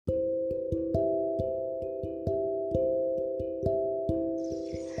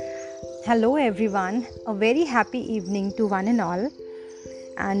Hello everyone, a very happy evening to one and all.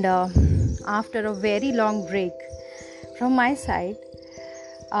 And after a very long break from my side,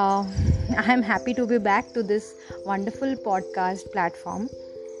 I am happy to be back to this wonderful podcast platform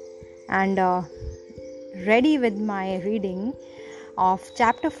and ready with my reading of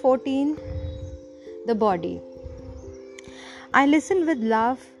chapter 14, The Body. I listen with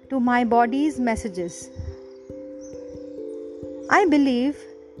love to my body's messages. I believe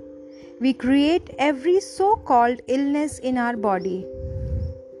we create every so-called illness in our body.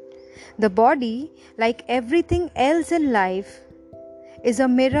 The body, like everything else in life, is a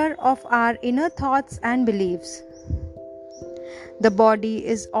mirror of our inner thoughts and beliefs. The body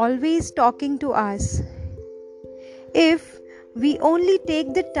is always talking to us if we only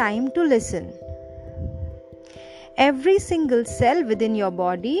take the time to listen. Every single cell within your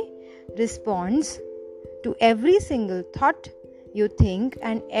body responds to every single thought you think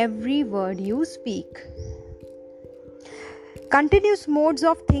and every word you speak. Continuous modes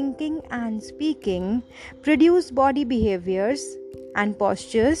of thinking and speaking produce body behaviors and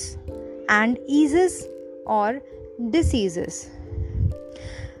postures and eases or diseases.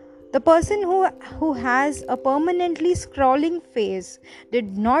 The person who has a permanently scrolling face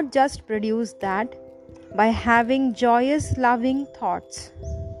did not just produce that by having joyous, loving thoughts.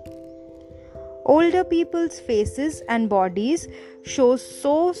 Older people's faces and bodies show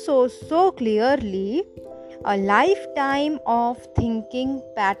so clearly a lifetime of thinking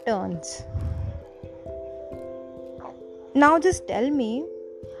patterns. Now just tell me,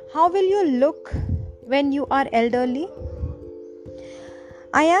 how will you look when you are elderly?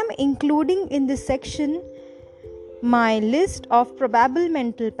 I am including in this section my list of probable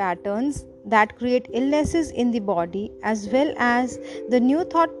mental patterns that create illnesses in the body, as well as the new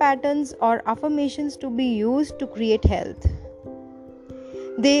thought patterns or affirmations to be used to create health.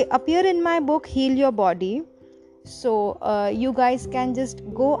 They appear in my book Heal Your Body, so you guys can just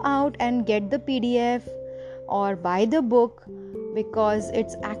go out and get the PDF or buy the book, because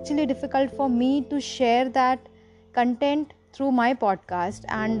it's actually difficult for me to share that content through my podcast,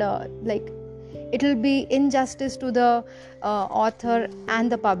 and it will be injustice to the author and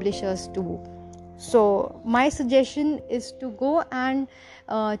the publishers too. So my suggestion is to go and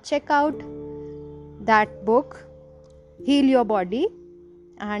check out that book, Heal Your Body,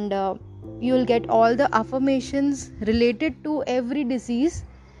 and you'll get all the affirmations related to every disease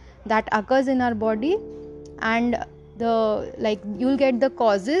that occurs in our body, and you'll get the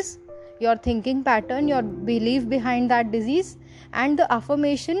causes, your thinking pattern, your belief behind that disease, and the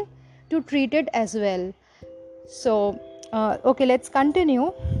affirmation to treat it as well. So okay, let's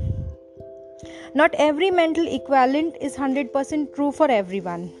continue. Not every mental equivalent is 100% true for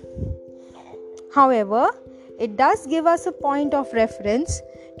everyone. However, it does give us a point of reference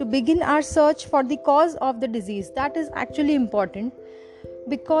to begin our search for the cause of the disease. That is actually important,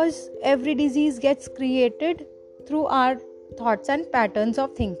 because every disease gets created through our thoughts and patterns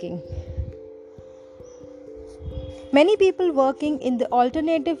of thinking. Many people working in the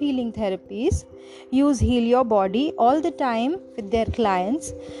alternative healing therapies use Heal Your Body all the time with their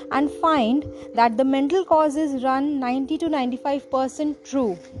clients and find that the mental causes run 90 to 95%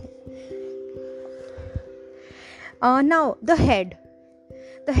 true. Now, the head.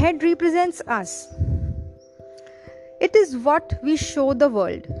 The head represents us. It is what we show the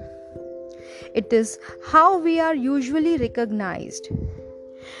world. It is how we are usually recognized.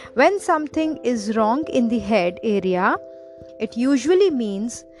 When something is wrong in the head area, it usually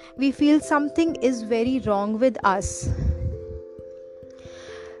means we feel something is very wrong with us.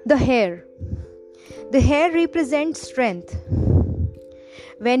 The hair. The hair represents strength.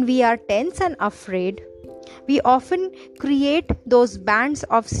 When we are tense and afraid, we often create those bands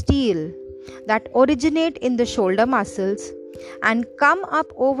of steel that originate in the shoulder muscles and come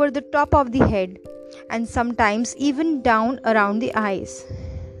up over the top of the head, and sometimes even down around the eyes.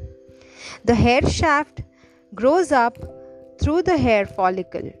 The hair shaft grows up through the hair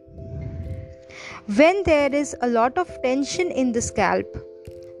follicle. When there is a lot of tension in the scalp,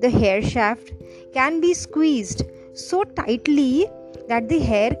 the hair shaft can be squeezed so tightly that the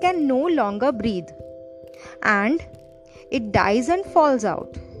hair can no longer breathe, and it dies and falls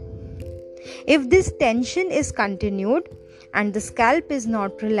out. If this tension is continued and the scalp is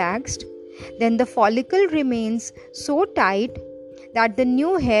not relaxed, then the follicle remains so tight that the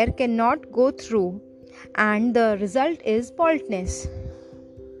new hair cannot go through, and the result is baldness.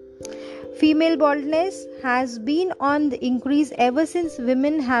 Female baldness has been on the increase ever since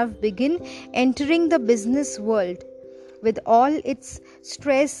women have begun entering the business world. With all its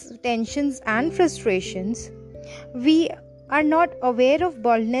stress, tensions and frustrations, we are not aware of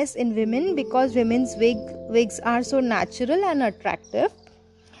baldness in women because women's wigs are so natural and attractive.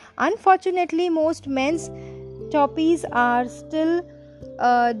 Unfortunately, most men's toppies are still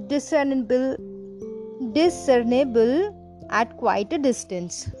discernible at quite a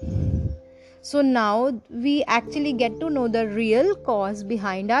distance. So now we actually get to know the real cause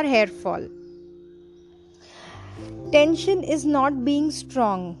behind our hair fall. Tension is not being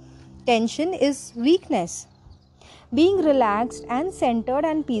strong. Tension is weakness. Being relaxed and centered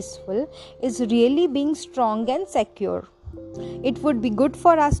and peaceful is really being strong and secure. It would be good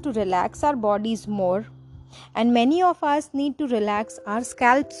for us to relax our bodies more, and many of us need to relax our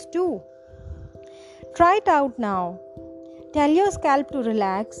scalps too. Try it out now. Tell your scalp to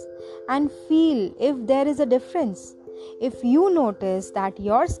relax and feel if there is a difference. If you notice that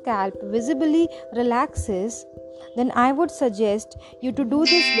your scalp visibly relaxes, then I would suggest you to do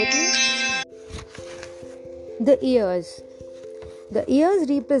this little. The ears. The ears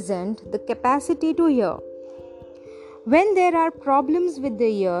represent the capacity to hear. When there are problems with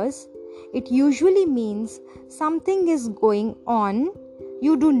the ears, it usually means something is going on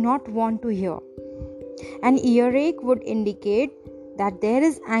you do not want to hear. An earache would indicate that there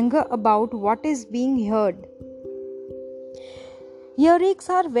is anger about what is being heard. Earaches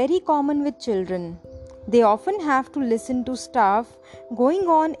are very common with children. They often have to listen to stuff going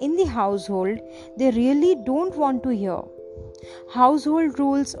on in the household they really don't want to hear. Household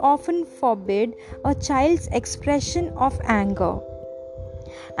rules often forbid a child's expression of anger,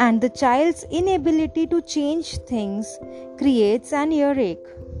 and the child's inability to change things creates an earache.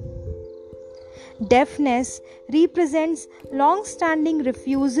 Deafness represents long-standing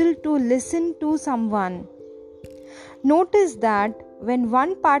refusal to listen to someone. Notice that when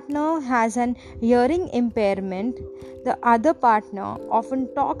one partner has an hearing impairment, the other partner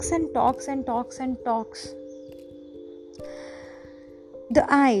often talks and talks and talks and talks. The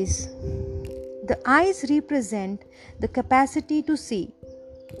eyes. The eyes represent the capacity to see.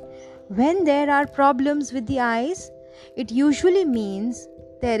 When there are problems with the eyes, it usually means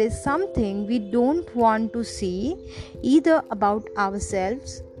there is something we don't want to see, either about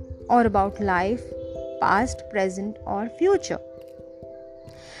ourselves or about life, past, present, or future.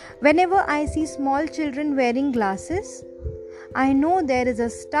 Whenever I see small children wearing glasses, I know there is a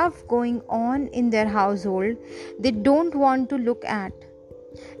stuff going on in their household they don't want to look at.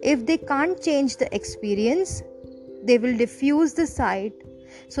 If they can't change the experience, they will diffuse the sight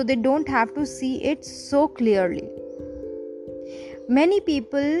so they don't have to see it so clearly. Many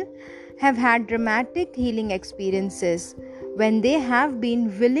people have had dramatic healing experiences when they have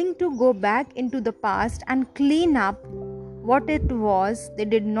been willing to go back into the past and clean up what it was they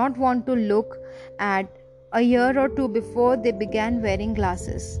did not want to look at a year or two before they began wearing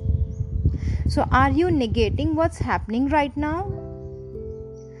glasses. So, are you negating what's happening right now?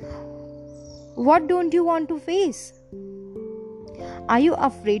 What don't you want to face? Are you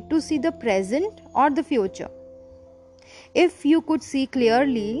afraid to see the present or the future? If you could see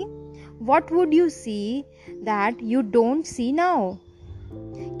clearly, what would you see that you don't see now?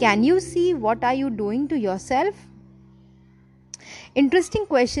 Can you see what are you doing to yourself? Interesting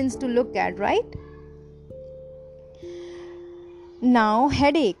questions to look at, right? Now,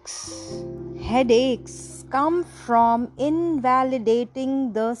 headaches. Headaches come from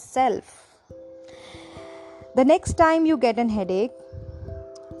invalidating the self. The next time you get an headache,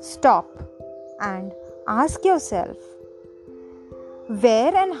 stop and ask yourself,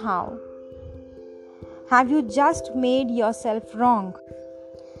 where and how have you just made yourself wrong?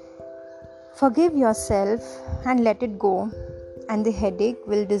 Forgive yourself and let it go, and the headache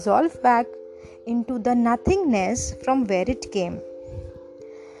will dissolve back into the nothingness from where it came.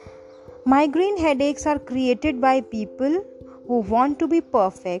 Migraine headaches are created by people who want to be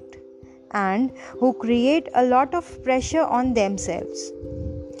perfect and who create a lot of pressure on themselves.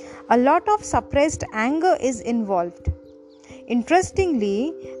 A lot of suppressed anger is involved.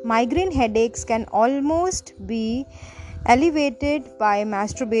 Interestingly, migraine headaches can almost be alleviated by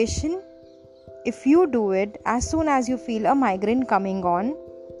masturbation. If you do it as soon as you feel a migraine coming on,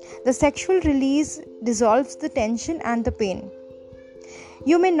 the sexual release dissolves the tension and the pain.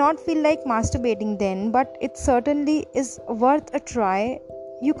 You may not feel like masturbating then, but it certainly is worth a try.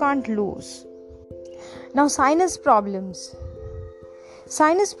 You can't lose. Now, sinus problems.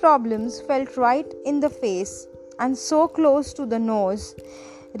 Sinus problems felt right in the face and so close to the nose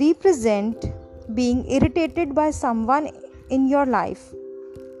represent being irritated by someone in your life.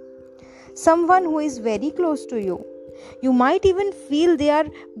 Someone who is very close to you. You might even feel they are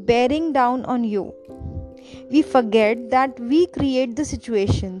bearing down on you. We forget that we create the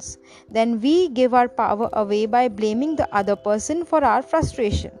situations. Then we give our power away by blaming the other person for our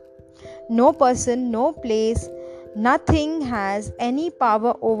frustration. No person, no place, nothing has any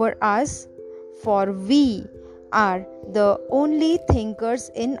power over us, for we are the only thinkers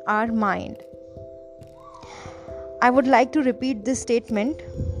in our mind. I would like to repeat this statement.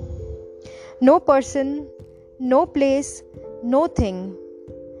 No person, no place, no thing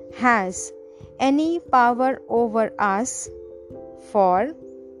has any power over us, for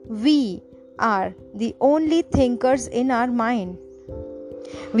we are the only thinkers in our mind.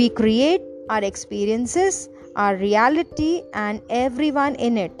 We create our experiences, our reality, and everyone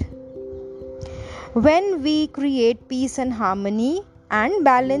in it. When we create peace and harmony and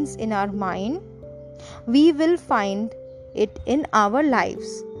balance in our mind, we will find it in our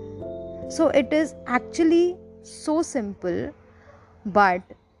lives. So it is actually so simple, but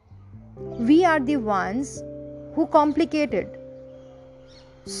we are the ones who complicate it.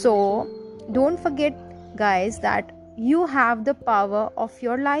 So don't forget, guys, that you have the power of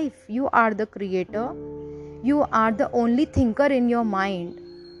your life. You are the creator. You are the only thinker in your mind.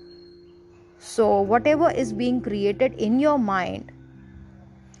 So whatever is being created in your mind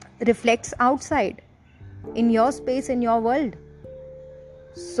reflects outside, in your space, in your world.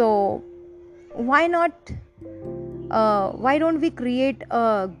 So why don't we create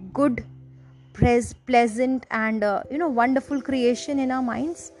a good, pleasant and wonderful creation in our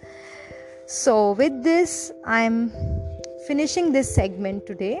minds? So with this, I'm finishing this segment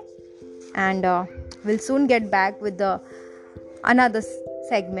today, and we'll soon get back with the another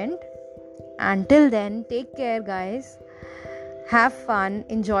segment. Until then, take care, guys. Have fun,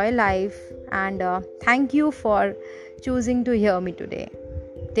 enjoy life, and thank you for choosing to hear me today.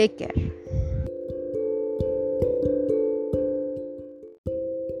 Take care.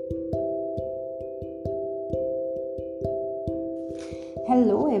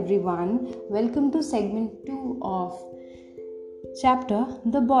 Hello everyone, welcome to segment 2 of chapter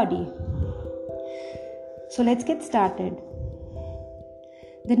The Body. So let's get started.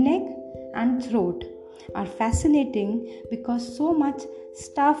 The neck and throat are fascinating because so much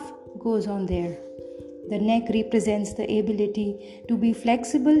stuff goes on there. The neck represents the ability to be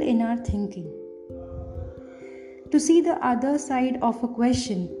flexible in our thinking, to see the other side of a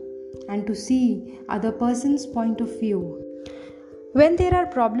question, and to see other person's point of view. When there are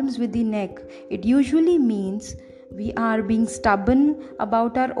problems with the neck, it usually means we are being stubborn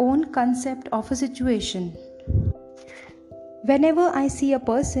about our own concept of a situation. Whenever I see a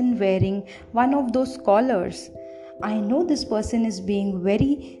person wearing one of those collars, I know this person is being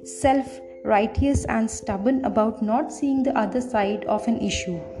very self-righteous and stubborn about not seeing the other side of an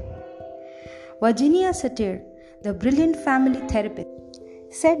issue. Virginia Satir, the brilliant family therapist,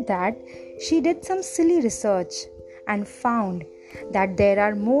 said that she did some silly research and found that there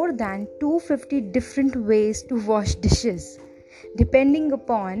are more than 250 different ways to wash dishes, depending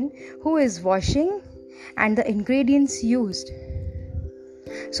upon who is washing and the ingredients used.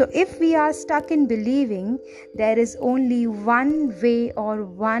 So if we are stuck in believing there is only one way or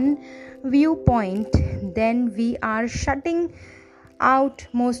one viewpoint, then we are shutting out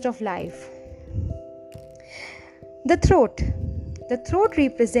most of life. The throat. The throat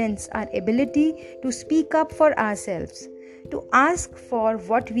represents our ability to speak up for ourselves, to ask for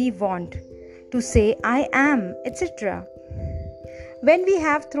what we want, to say I am, etc. When we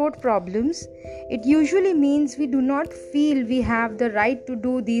have throat problems, it usually means we do not feel we have the right to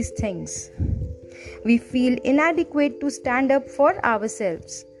do these things. We feel inadequate to stand up for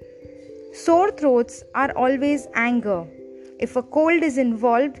ourselves. Sore throats are always anger. If a cold is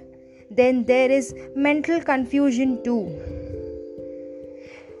involved, then there is mental confusion too.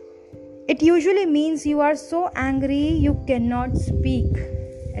 It usually means you are so angry you cannot speak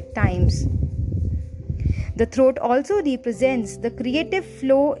at times. The throat also represents the creative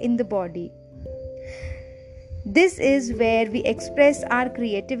flow in the body. This is where we express our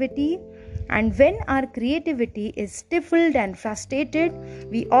creativity, and when our creativity is stifled and frustrated,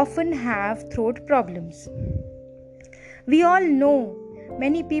 we often have throat problems. We all know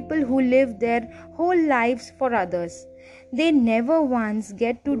many people who live their whole lives for others. They never once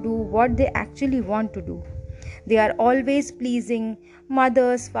get to do what they actually want to do. They are always pleasing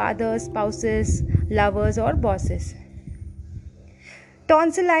mothers, fathers, spouses, lovers, or bosses.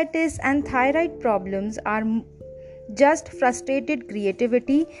 Tonsillitis and thyroid problems are just frustrated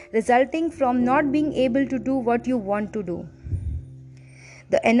creativity resulting from not being able to do what you want to do.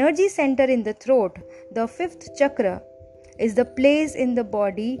 The energy center in the throat, the fifth chakra, is the place in the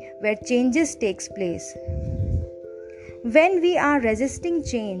body where changes takes place. When we are resisting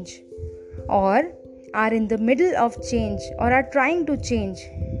change or are in the middle of change or are trying to change,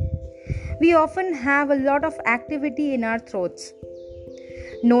 we often have a lot of activity in our throats.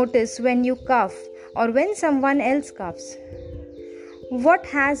 Notice when you cough or when someone else coughs. What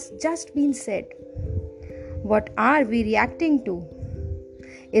has just been said? What are we reacting to?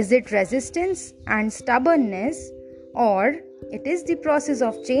 Is it resistance and stubbornness, or it is the process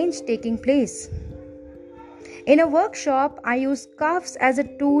of change taking place? In a workshop, I use coughs as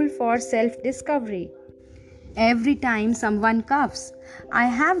a tool for self-discovery. Every time someone coughs, I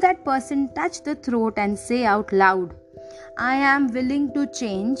have that person touch the throat and say out loud, I am willing to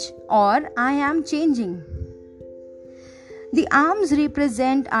change, or I am changing. The arms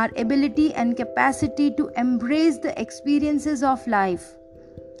represent our ability and capacity to embrace the experiences of life.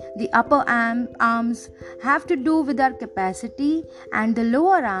 The upper arms have to do with our capacity, and the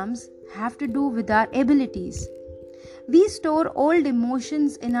lower arms have to do with our abilities. We store old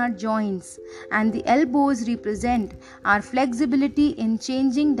emotions in our joints, and the elbows represent our flexibility in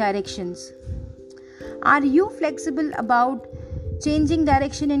changing directions. Are you flexible about changing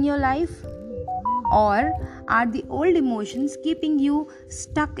direction in your life? Or are the old emotions keeping you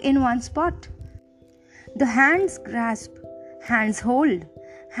stuck in one spot? The hands grasp, hands hold,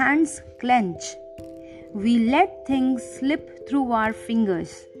 hands clench. We let things slip through our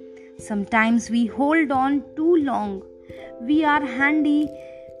fingers. Sometimes we hold on too long. We are handy,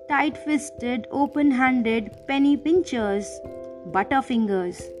 tight-fisted, open-handed, penny pinchers,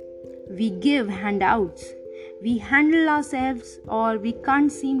 butterfingers. We give handouts. We handle ourselves, or we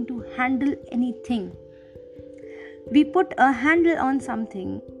can't seem to handle anything. We put a handle on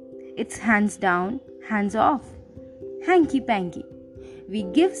something. It's hands down, hands off. Hanky-panky. We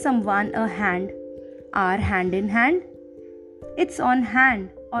give someone a hand. Our hand in hand. It's on hand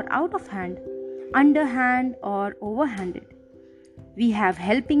or out of hand, underhand or overhanded. We have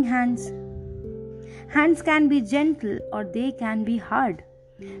helping hands. Hands can be gentle or they can be hard,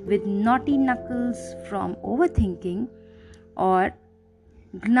 with knotty knuckles from overthinking or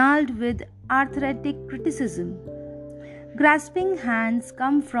gnarled with arthritic criticism. Grasping hands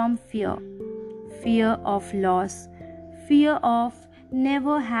come from fear of loss, fear of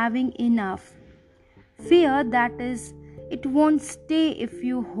never having enough, fear that is, it won't stay if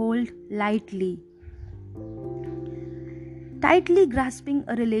you hold lightly. Tightly grasping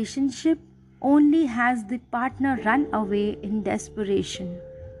a relationship only has the partner run away in desperation.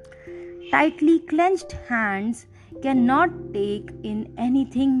 Tightly clenched hands cannot take in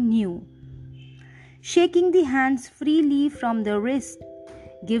anything new. Shaking the hands freely from the wrist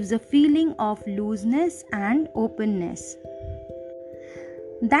gives a feeling of looseness and openness.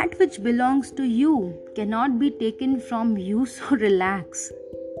 That which belongs to you cannot be taken from you, so relax.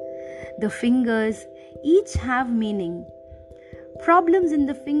 The fingers each have meaning. Problems in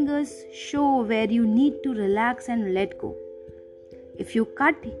the fingers show where you need to relax and let go. If you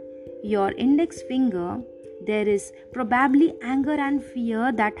cut your index finger, there is probably anger and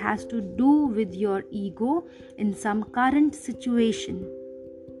fear that has to do with your ego in some current situation.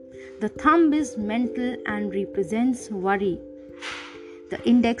 The thumb is mental and represents worry. The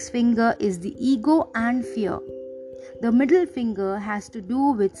index finger is the ego and fear. The middle finger has to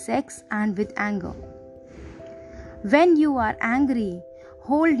do with sex and with anger. When you are angry,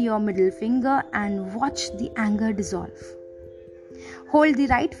 hold your middle finger and watch the anger dissolve. Hold the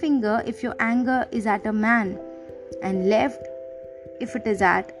right finger if your anger is at a man, and left if it is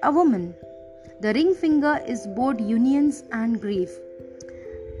at a woman. The ring finger is both unions and grief.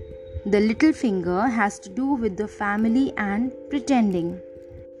 The little finger has to do with the family and pretending.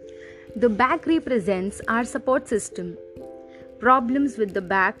 The back represents our support system. Problems with the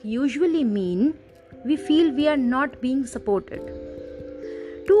back usually mean we feel we are not being supported.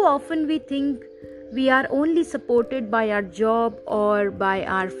 Too often we think we are only supported by our job or by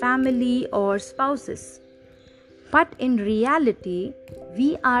our family or spouses. But in reality,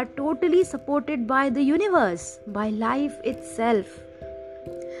 we are totally supported by the universe, by life itself.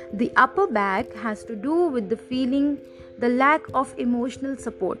 The upper back has to do with the feeling, the lack of emotional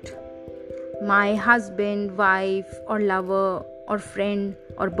support. My husband, wife, or lover, or friend,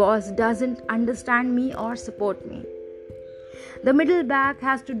 or boss doesn't understand me or support me. The middle back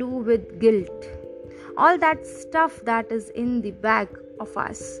has to do with guilt. All that stuff that is in the back of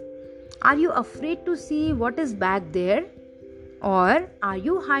us. Are you afraid to see what is back there? Or are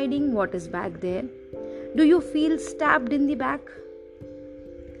you hiding what is back there? Do you feel stabbed in the back?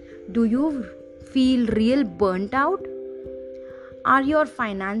 Do you feel real burnt out? Are your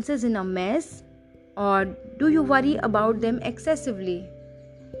finances in a mess? Or do you worry about them excessively?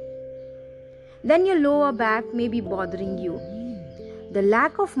 Then your lower back may be bothering you. The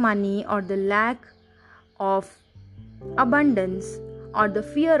lack of money or the lack of abundance or the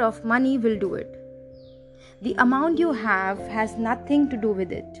fear of money will do it. The amount you have has nothing to do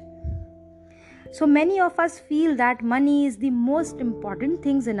with it. So many of us feel that money is the most important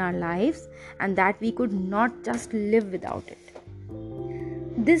things in our lives and that we could not just live without it.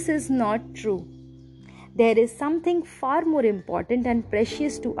 This is not true. There is something far more important and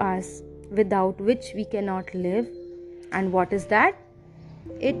precious to us without which we cannot live. And what is that?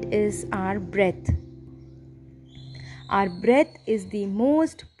 It is our breath. Our breath is the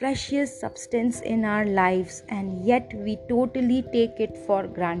most precious substance in our lives, and yet we totally take it for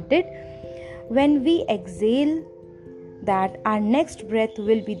granted. When we exhale, that our next breath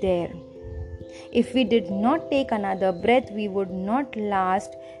will be there. If we did not take another breath, we would not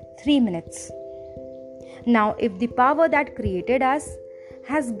last 3 minutes. Now, if the power that created us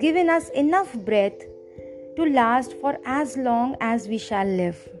has given us enough breath to last for as long as we shall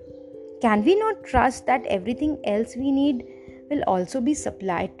live, can we not trust that everything else we need will also be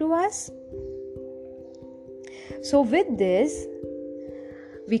supplied to us? So with this,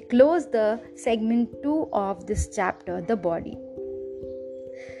 we close the segment 2 of this chapter, the body.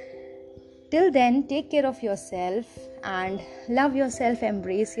 Till then, take care of yourself and love yourself,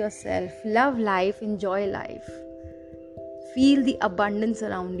 embrace yourself, love life, enjoy life. Feel the abundance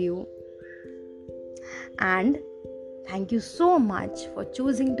around you. And thank you so much for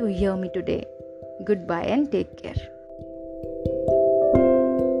choosing to hear me today. Goodbye and take care.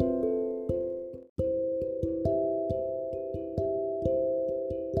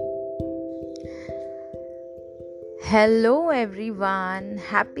 Hello everyone.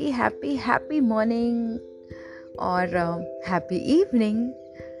 Happy morning or happy evening.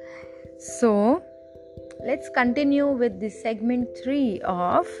 So let's continue with the segment 3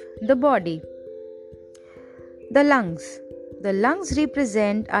 of the body. The lungs. The lungs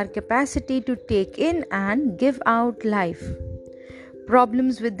represent our capacity to take in and give out life.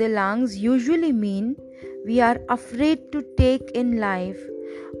 Problems with the lungs usually mean we are afraid to take in life,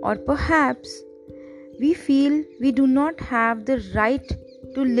 or perhaps we feel we do not have the right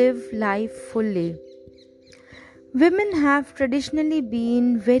to live life fully. Women have traditionally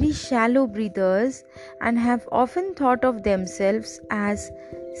been very shallow breathers and have often thought of themselves as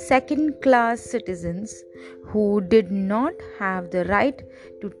second-class citizens who did not have the right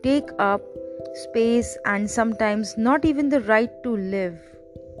to take up space and sometimes not even the right to live.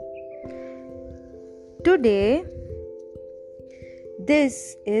 Today,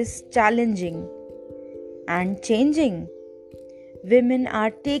 this is challenging and changing. Women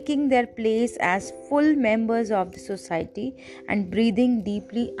are taking their place as full members of the society and breathing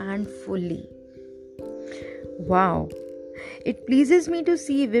deeply and fully. Wow! It pleases me to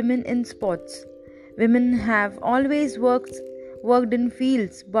see women in sports. Women have always worked in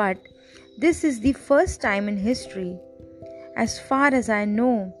fields, but this is the first time in history, as far as I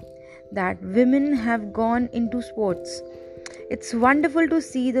know, that women have gone into sports. It's wonderful to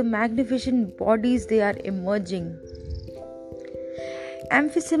see the magnificent bodies they are emerging.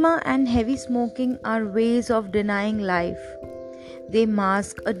 Emphysema and heavy smoking are ways of denying life. They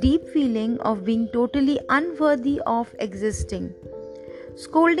mask a deep feeling of being totally unworthy of existing.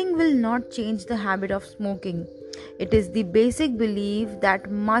 Scolding will not change the habit of smoking. It is the basic belief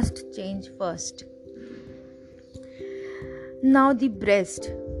that must change first. Now the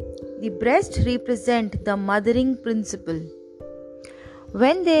breast. The breast represents the mothering principle.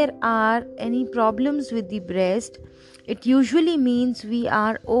 When there are any problems with the breast, it usually means we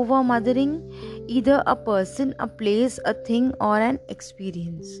are over-mothering either a person, a place, a thing, or an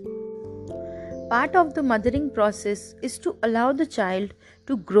experience. Part of the mothering process is to allow the child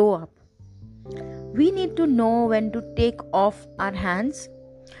to grow up. We need to know when to take off our hands,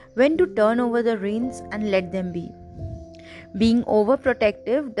 when to turn over the reins and let them be. Being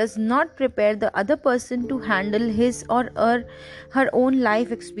overprotective does not prepare the other person to handle his or her own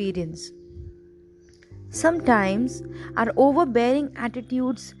life experience. Sometimes our overbearing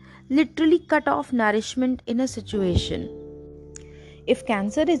attitudes literally cut off nourishment in a situation. If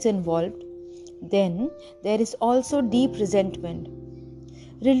cancer is involved, then there is also deep resentment.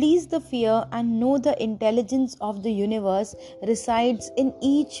 Release the fear and know the intelligence of the universe resides in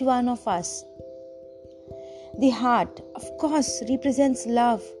each one of us. The heart, of course, represents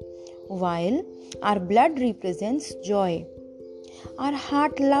love, while our blood represents joy. Our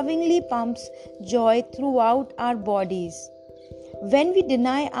heart lovingly pumps joy throughout our bodies. When we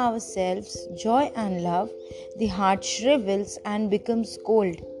deny ourselves joy and love, the heart shrivels and becomes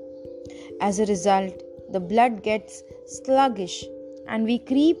cold. As a result, the blood gets sluggish and we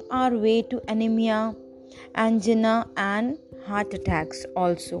creep our way to anemia, angina, and heart attacks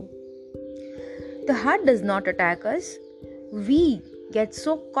also. The heart does not attack us. We get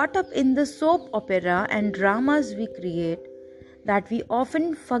so caught up in the soap opera and dramas we create that we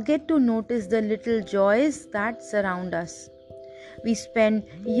often forget to notice the little joys that surround us. We spend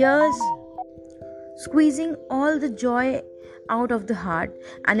years squeezing all the joy out of the heart,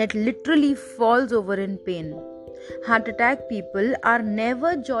 and it literally falls over in pain. Heart attack people are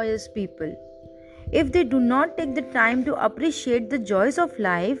never joyous people. If they do not take the time to appreciate the joys of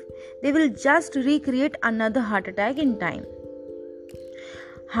life, they will just recreate another heart attack in time.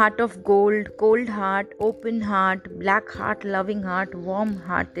 Heart of gold, cold heart, open heart, black heart, loving heart, warm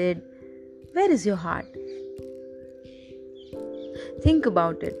hearted. Where is your heart? Think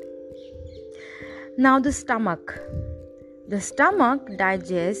about it. Now, the stomach. The stomach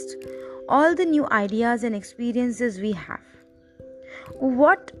digests all the new ideas and experiences we have.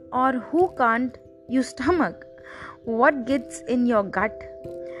 What or who can't use stomach? What gets in your gut?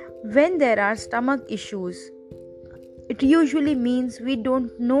 When there are stomach issues, it usually means we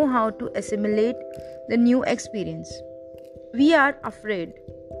don't know how to assimilate the new experience. We are afraid.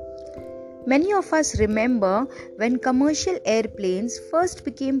 Many of us remember when commercial airplanes first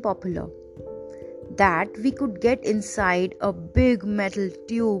became popular, that we could get inside a big metal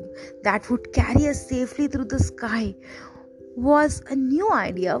tube that would carry us safely through the sky was a new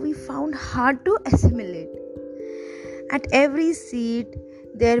idea we found hard to assimilate. At every seat,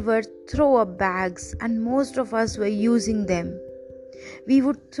 there were throw-up bags, and most of us were using them. We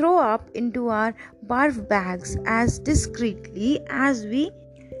would throw up into our barf bags as discreetly as we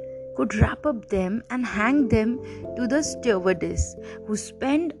could, wrap up them and hang them to the stewardess, who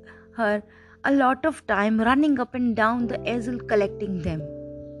spent her a lot of time running up and down the aisle collecting them.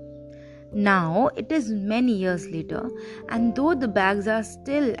 Now it is many years later, and though the bags are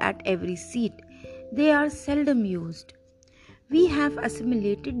still at every seat, they are seldom used. We have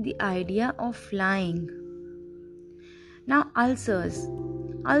assimilated the idea of flying. Now, ulcers.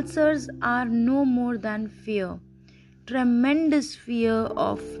 Ulcers are no more than fear. Tremendous fear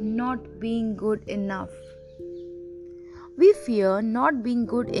of not being good enough. We fear not being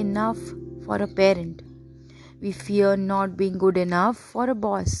good enough for a parent. We fear not being good enough for a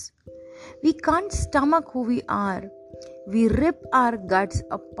boss. We can't stomach who we are. We rip our guts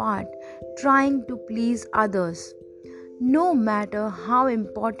apart trying to please others. No matter how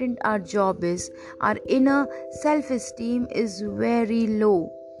important our job is, our inner self-esteem is very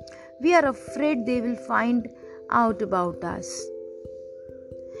low. We are afraid they will find out about us.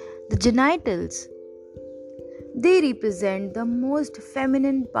 The genitals. They represent the most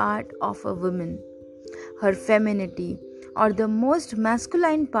feminine part of a woman, her femininity, or the most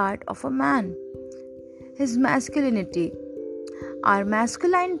masculine part of a man, his masculinity, our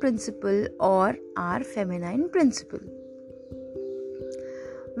masculine principle or our feminine principle.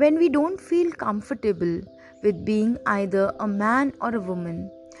 When we don't feel comfortable with being either a man or a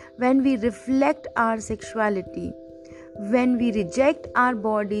woman, when we reflect our sexuality, when we reject our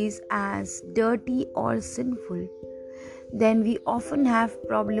bodies as dirty or sinful, then we often have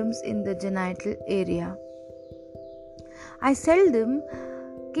problems in the genital area. I seldom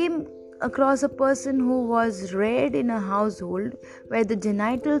came across a person who was reared in a household where the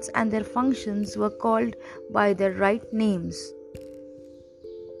genitals and their functions were called by their right names.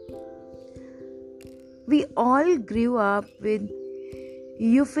 We all grew up with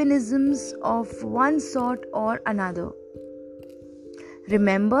euphemisms of one sort or another.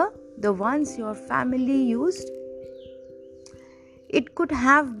 Remember the ones your family used? It could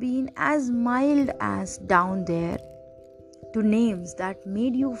have been as mild as down there to names that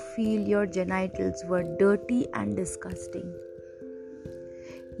made you feel your genitals were dirty and disgusting.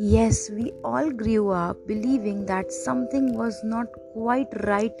 Yes, we all grew up believing that something was not quite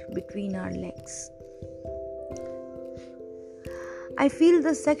right between our legs. I feel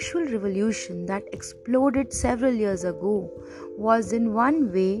the sexual revolution that exploded several years ago was in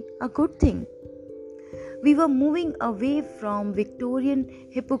one way a good thing. We were moving away from Victorian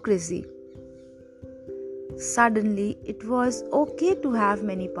hypocrisy. Suddenly, it was okay to have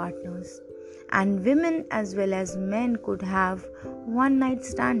many partners, and women as well as men could have one-night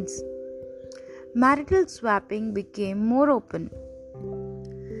stands. Marital swapping became more open.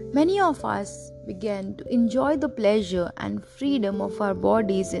 Many of us began to enjoy the pleasure and freedom of our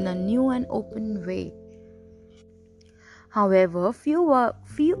bodies in a new and open way. However, few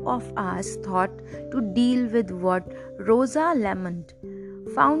of us thought to deal with what Rosa Lamont,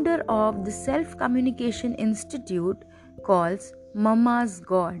 founder of the Self-Communication Institute, calls Mama's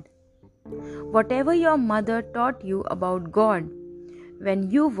God. Whatever your mother taught you about God when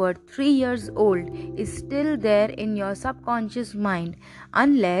you were 3 years old is still there in your subconscious mind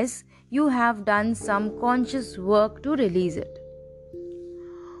unless you have done some conscious work to release it.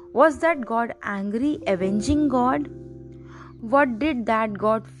 Was that God angry, avenging God? What did that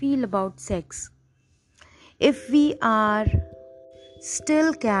God feel about sex? If we are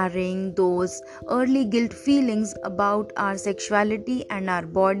still carrying those early guilt feelings about our sexuality and our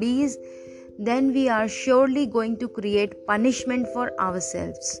bodies, then we are surely going to create punishment for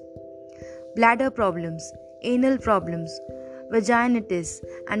ourselves. Bladder problems, anal problems, vaginitis,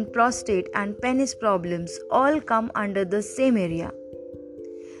 and prostate and penis problems all come under the same area.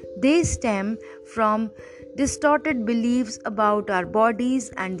 They stem from distorted beliefs about our bodies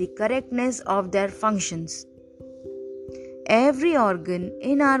and the correctness of their functions. Every organ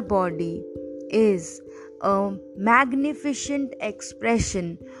in our body is a magnificent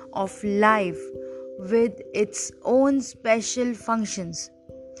expression of life with its own special functions.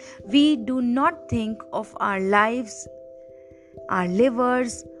 We do not think of our lives, our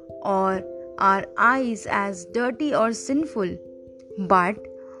livers, or our eyes as dirty or sinful. But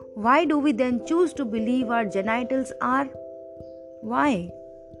why do we then choose to believe our genitals are? Why?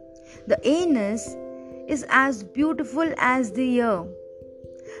 The anus is as beautiful as the ear.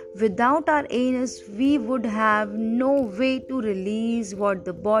 Without our anus, we would have no way to release what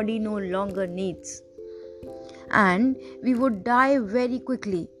the body no longer needs. And we would die very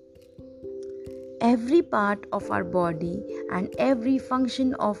quickly. Every part of our body and every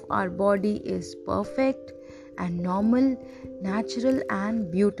function of our body is perfect and normal, natural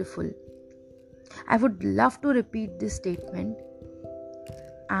and beautiful. I would love to repeat this statement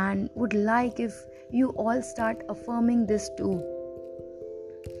and would like if you all start affirming this too.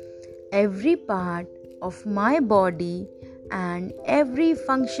 Every part of my body and every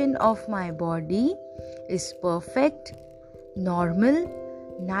function of my body is perfect, normal,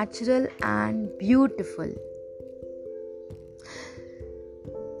 natural and beautiful.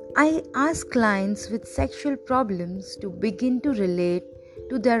 I ask clients with sexual problems to begin to relate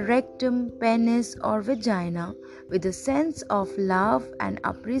to their rectum, penis or vagina with a sense of love and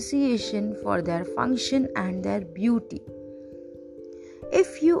appreciation for their function and their beauty.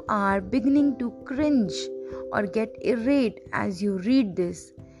 If you are beginning to cringe or get irate as you read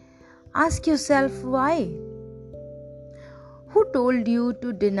this, ask yourself why. Who told you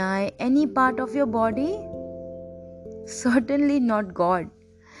to deny any part of your body? Certainly not God.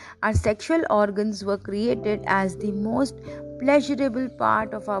 Our sexual organs were created as the most pleasurable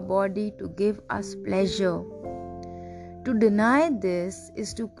part of our body to give us pleasure. To deny this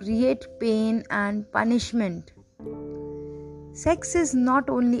is to create pain and punishment. Sex is not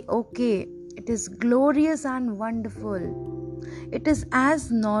only okay, it is glorious and wonderful. It is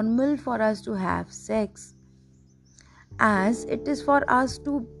as normal for us to have sex as it is for us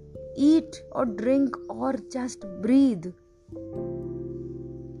to eat or drink or just breathe.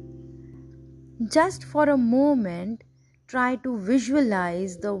 Just for a moment, try to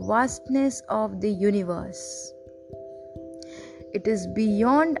visualize the vastness of the universe. It is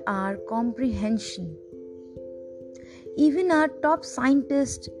beyond our comprehension. Even our top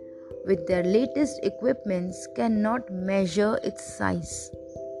scientists with their latest equipments cannot measure its size.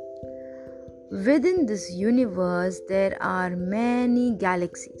 Within this universe, there are many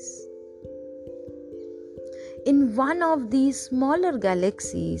galaxies. In one of these smaller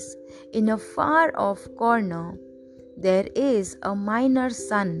galaxies, in a far off corner, there is a minor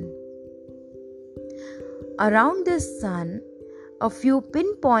sun. Around this sun, a few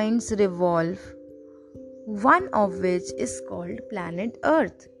pinpoints revolve, one of which is called planet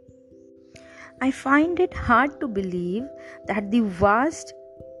Earth. I find it hard to believe that the vast,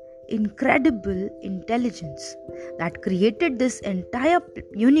 incredible intelligence that created this entire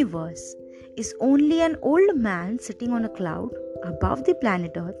universe is only an old man sitting on a cloud above the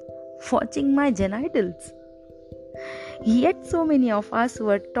planet Earth watching my genitals. Yet so many of us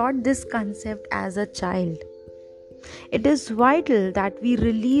were taught this concept as a child. It is vital that we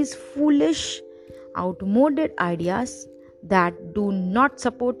release foolish, outmoded ideas that do not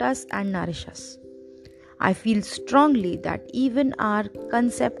support us and nourish us. I feel strongly that even our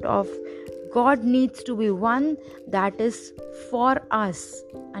concept of God needs to be one that is for us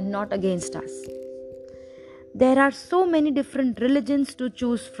and not against us. There are so many different religions to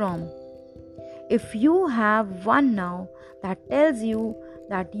choose from. If you have one now that tells you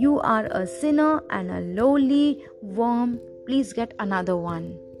that you are a sinner and a lowly worm, please get another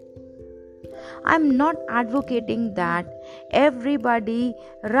one. I am not advocating that everybody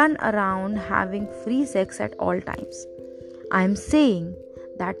run around having free sex at all times. I am saying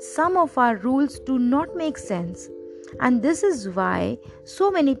that some of our rules do not make sense, and this is why so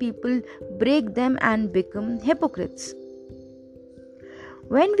many people break them and become hypocrites.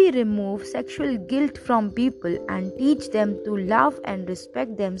 When we remove sexual guilt from people and teach them to love and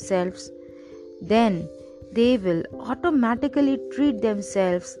respect themselves, then they will automatically treat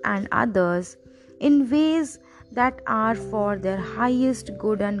themselves and others in ways that are for their highest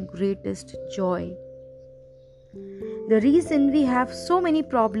good and greatest joy. The reason we have so many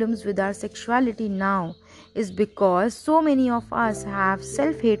problems with our sexuality now is because so many of us have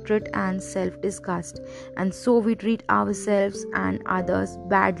self-hatred and self-disgust, and so we treat ourselves and others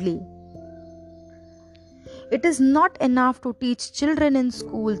badly. It is not enough to teach children in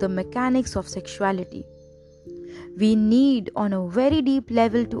school the mechanics of sexuality. We need, on a very deep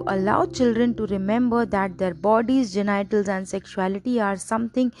level, to allow children to remember that their bodies, genitals, and sexuality are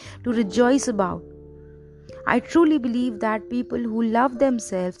something to rejoice about. I truly believe that people who love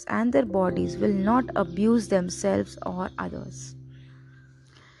themselves and their bodies will not abuse themselves or others.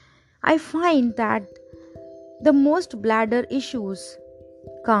 I find that the most bladder issues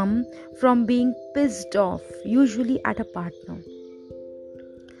come from being pissed off, usually at a partner.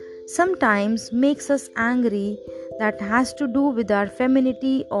 Sometimes makes us angry that has to do with our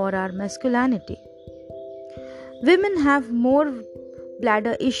femininity or our masculinity. Women have more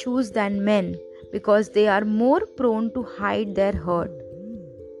bladder issues than men because they are more prone to hide their hurt.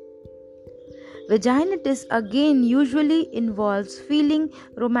 Vaginitis again usually involves feeling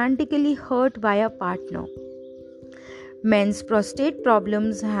romantically hurt by a partner. Men's prostate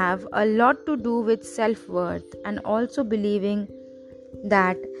problems have a lot to do with self-worth and also believing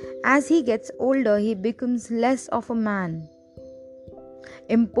that as he gets older he becomes less of a man.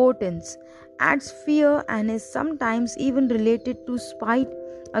 Impotence adds fear and is sometimes even related to spite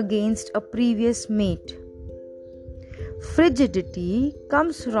against a previous mate. Frigidity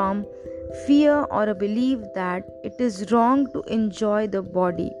comes from fear or a belief that it is wrong to enjoy the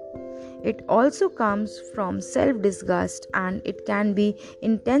body. It also comes from self-disgust and it can be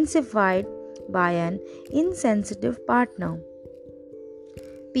intensified by an insensitive partner.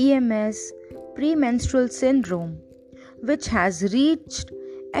 PMS, premenstrual syndrome, which has reached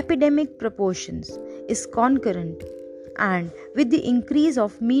epidemic proportions, is concurrent and with the increase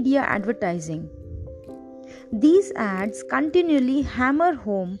of media advertising. These ads continually hammer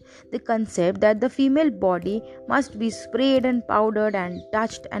home the concept that the female body must be sprayed and powdered and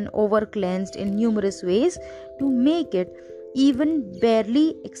touched and over-cleansed in numerous ways to make it even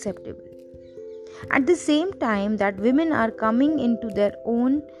barely acceptable. At the same time that women are coming into their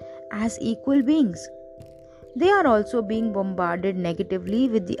own as equal beings, they are also being bombarded negatively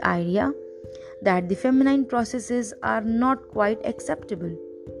with the idea that the feminine processes are not quite acceptable.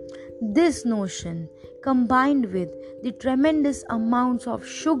 This notion, combined with the tremendous amounts of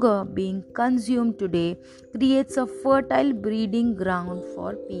sugar being consumed today, creates a fertile breeding ground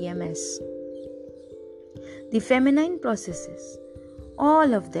for PMS. The feminine processes,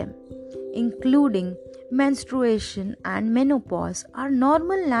 all of them, including menstruation and menopause, are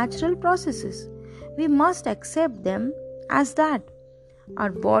normal natural processes. We must accept them as that. Our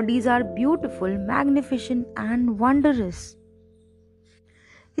bodies are beautiful, magnificent, and wondrous.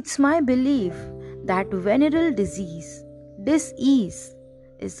 It's my belief that venereal disease, dis-ease,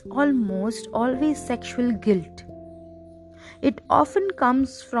 is almost always sexual guilt. It often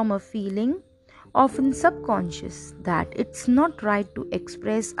comes from a feeling, often subconscious, that it's not right to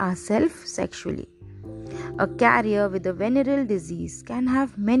express ourselves sexually. A carrier with a venereal disease can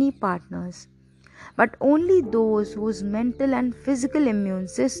have many partners, but only those whose mental and physical immune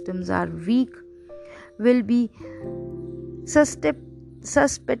systems are weak will be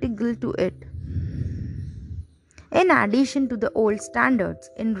susceptible to it. In addition to the old standards,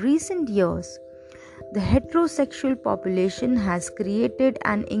 in recent years, the heterosexual population has created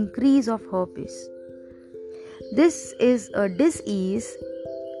an increase of herpes. This is a disease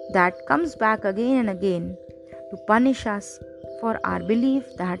that comes back again and again to punish us for our belief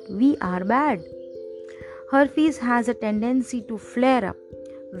that we are bad. Herpes has a tendency to flare up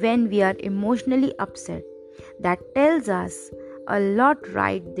when we are emotionally upset. That tells us a lot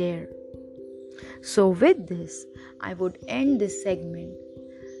right there. So with this, I would end this segment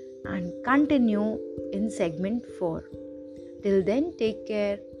and continue in segment 4. Till then, take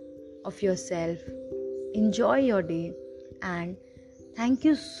care of yourself, enjoy your day, and thank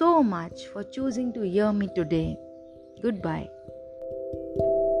you so much for choosing to hear me today. Goodbye.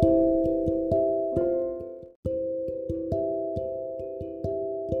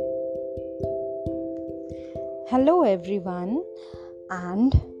 Hello everyone,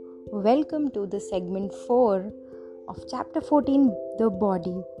 and welcome to the segment 4 of chapter 14, the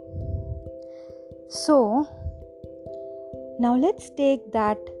body. So now let's take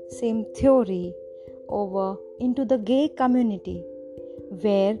that same theory over into the gay community,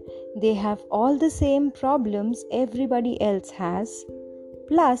 where they have all the same problems everybody else has,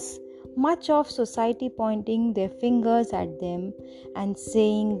 plus much of society pointing their fingers at them and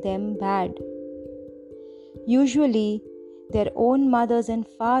saying them bad. Usually, their own mothers and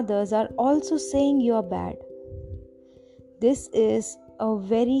fathers are also saying you're bad. This is a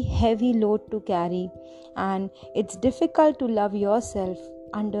very heavy load to carry, and it's difficult to love yourself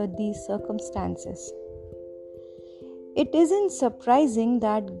under these circumstances. It isn't surprising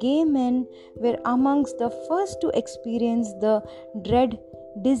that gay men were amongst the first to experience the dread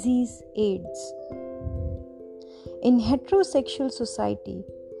disease AIDS. In heterosexual society,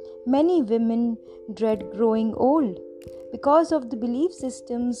 many women dread growing old because of the belief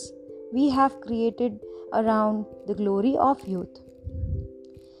systems we have created around the glory of youth.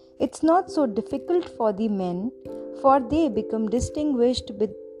 It's not so difficult for the men, for they become distinguished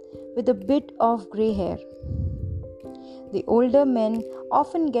with a bit of grey hair. The older man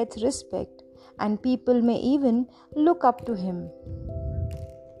often gets respect, and people may even look up to him.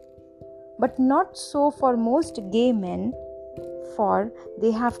 But not so for most gay men, for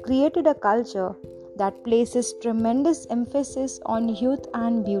they have created a culture that places tremendous emphasis on youth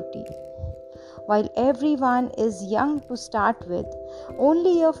and beauty. While everyone is young to start with,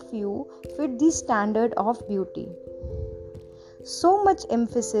 only a few fit the standard of beauty. So much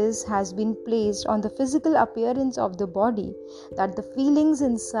emphasis has been placed on the physical appearance of the body that the feelings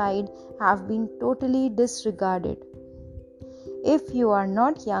inside have been totally disregarded. If you are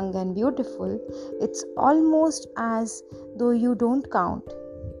not young and beautiful, it's almost as though you don't count.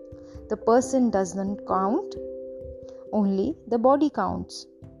 The person doesn't count, only the body counts.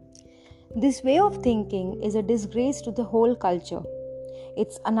 This way of thinking is a disgrace to the whole culture.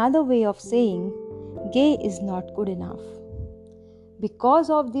 It's another way of saying gay is not good enough. Because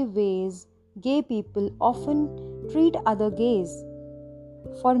of the ways gay people often treat other gays.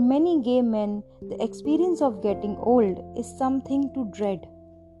 For many gay men, the experience of getting old is something to dread.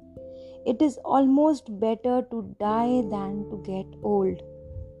 It is almost better to die than to get old.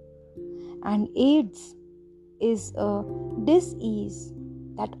 And AIDS is a disease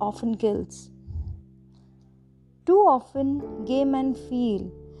that often kills. Too often, gay men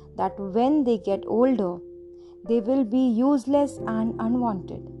feel that when they get older, they will be useless and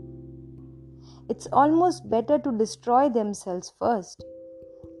unwanted. It's almost better to destroy themselves first.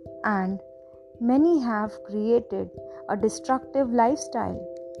 And many have created a destructive lifestyle.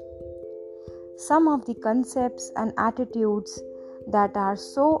 Some of the concepts and attitudes that are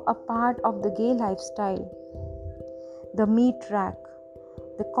so a part of the gay lifestyle, the meat rack,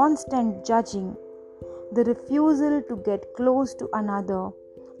 the constant judging, the refusal to get close to another,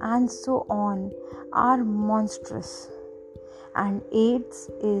 and so on, are monstrous. And AIDS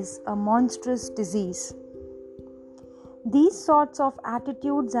is a monstrous disease. These sorts of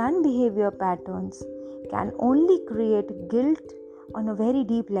attitudes and behavior patterns can only create guilt on a very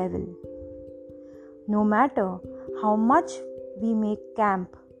deep level. No matter how much we make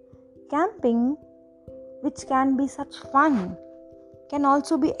camping, which can be such fun, can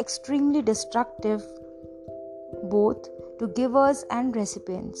also be extremely destructive both to givers and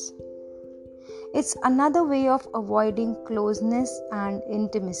recipients. It's another way of avoiding closeness and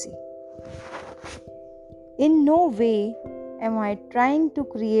intimacy. In no way am I trying to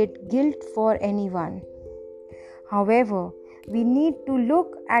create guilt for anyone. However, we need to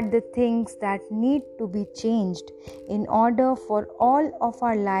look at the things that need to be changed in order for all of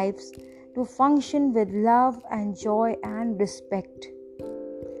our lives to function with love and joy and respect.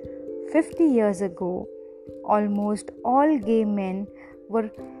 50 years ago, almost all gay men were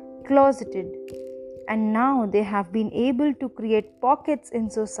closeted, and now they have been able to create pockets in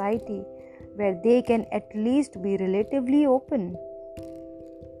society where they can at least be relatively open.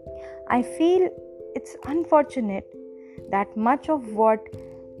 I feel it's unfortunate that much of what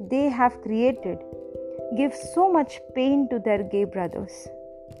they have created gives so much pain to their gay brothers.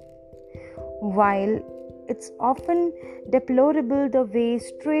 While it's often deplorable the way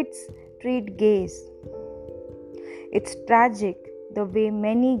straights treat gays, it's tragic the way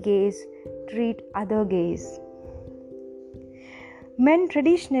many gays treat other gays. Men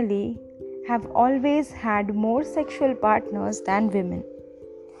traditionally have always had more sexual partners than women.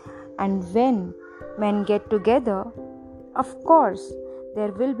 And when men get together, of course,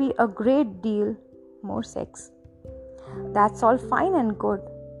 there will be a great deal more sex. That's all fine and good.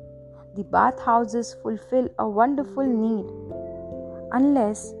 The bathhouses fulfill a wonderful need,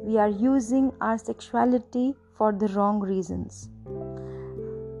 unless we are using our sexuality for the wrong reasons.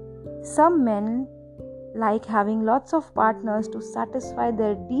 Some men like having lots of partners to satisfy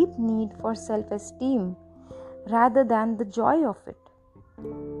their deep need for self-esteem rather than the joy of it.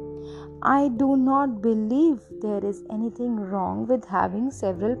 I do not believe there is anything wrong with having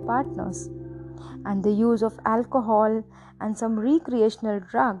several partners, and the use of alcohol and some recreational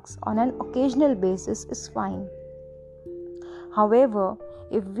drugs on an occasional basis is fine. However,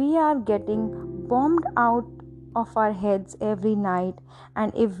 if we are getting bombed out of our heads every night,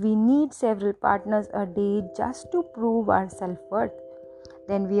 and if we need several partners a day just to prove our self-worth,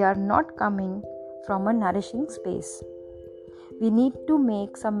 then we are not coming from a nourishing space. We need to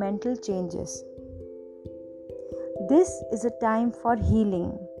make some mental changes. This is a time for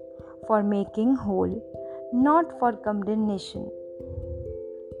healing, for making whole, not for condemnation.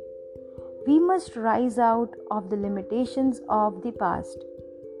 We must rise out of the limitations of the past.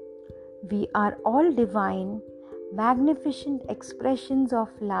 We are all divine, magnificent expressions of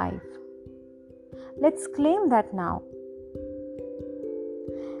life. Let's claim that now.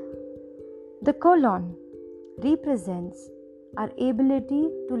 The colon represents our ability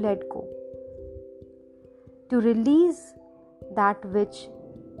to let go, to release that which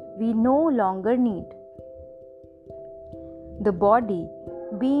we no longer need. The body,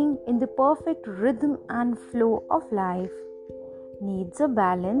 being in the perfect rhythm and flow of life, needs a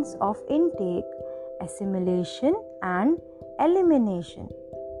balance of intake, assimilation, and elimination.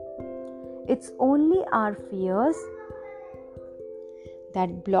 It's only our fears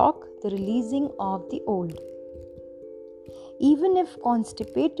that block the releasing of the old. Even if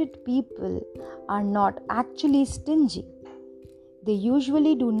constipated people are not actually stingy, they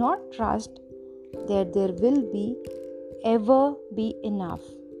usually do not trust that there will ever be enough.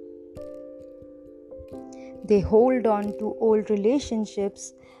 They hold on to old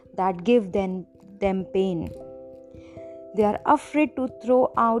relationships that give them pain. They are afraid to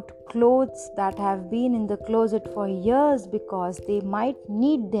throw out clothes that have been in the closet for years because they might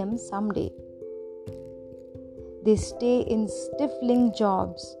need them someday. They stay in stifling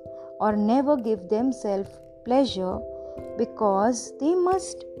jobs or never give themselves pleasure because they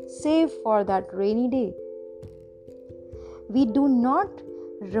must save for that rainy day. We do not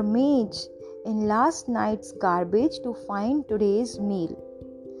rummage in last night's garbage to find today's meal.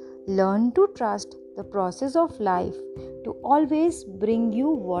 Learn to trust the process of life to always bring you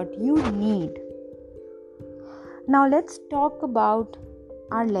what you need. Now let's talk about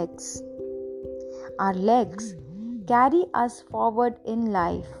our legs. Our legs carry us forward in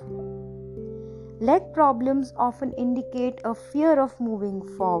life. Leg problems often indicate a fear of moving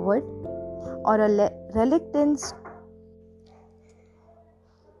forward or a reluctance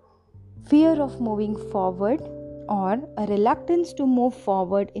to move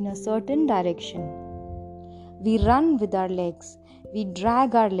forward in a certain direction. We run with our legs, we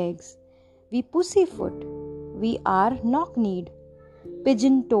drag our legs, we pussyfoot, we are knock-kneed,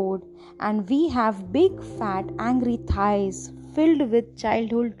 pigeon-toed, and we have big, fat, angry thighs filled with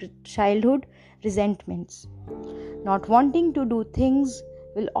childhood resentments. Not wanting to do things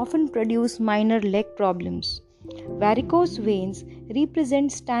will often produce minor leg problems. Varicose veins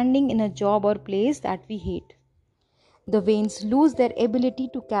represent standing in a job or place that we hate. The veins lose their ability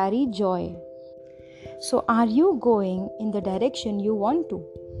to carry joy. So, are you going in the direction you want to?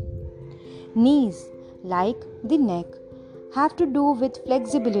 Knees, like the neck, have to do with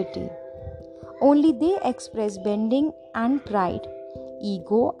flexibility. Only they express bending and pride,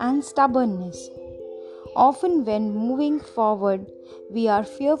 ego and stubbornness. Often when moving forward, we are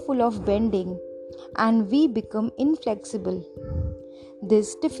fearful of bending and we become inflexible.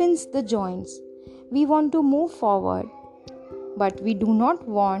 This stiffens the joints. We want to move forward, but we do not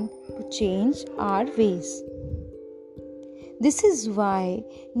want to change our ways. This is why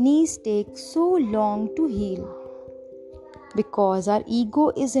knees take so long to heal, because our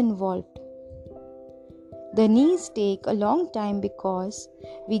ego is involved. The knees take a long time because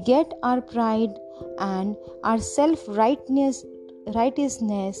we get our pride and our self-righteousness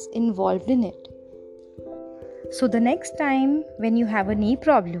involved in it. So the next time when you have a knee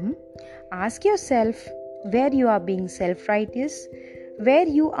problem, ask yourself where you are being self-righteous, where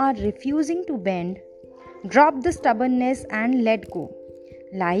you are refusing to bend. Drop the stubbornness and let go.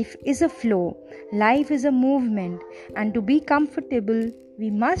 Life is a flow, life is a movement, and to be comfortable, we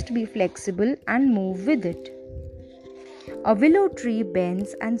must be flexible and move with it. A willow tree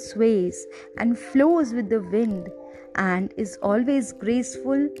bends and sways and flows with the wind and is always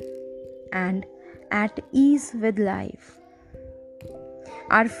graceful and at ease with life.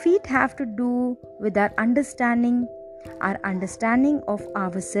 Our feet have to do with our understanding of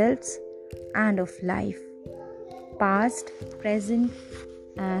ourselves and of life, past, present,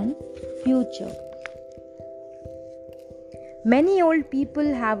 and future. Many old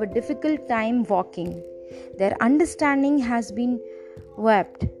people have a difficult time walking. Their understanding has been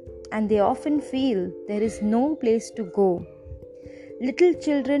warped, and they often feel there is no place to go. Little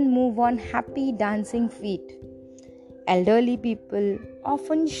children move on happy dancing feet. Elderly people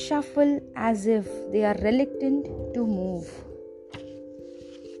often shuffle as if they are reluctant to move.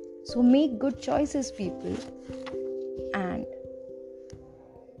 So make good choices, people, and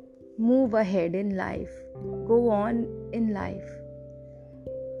move ahead in life. Go on in life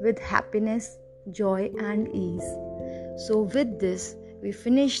with happiness, joy, and ease. So with this, we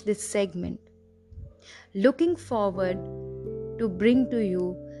finish this segment. Looking forward to bring to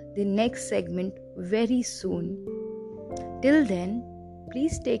you the next segment very soon. Till then,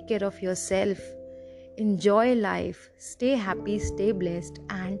 please take care of yourself. Enjoy life. Stay happy, stay blessed,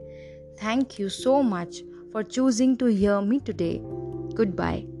 and thank you so much for choosing to hear me today.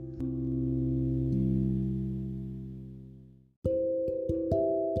 Goodbye.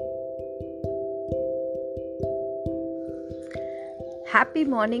 Happy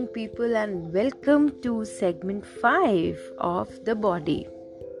morning, people, and welcome to segment 5 of the body.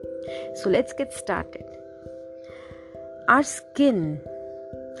 So let's get started. Our skin.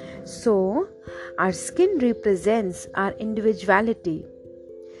 So, our skin represents our individuality.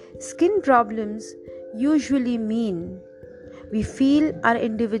 Skin problems usually mean we feel our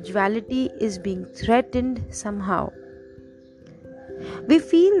individuality is being threatened somehow. We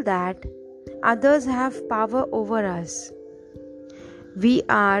feel that others have power over us. We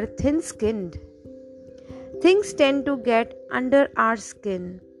are thin-skinned. Things tend to get under our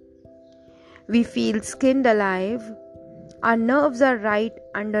skin. We feel skinned alive. Our nerves are right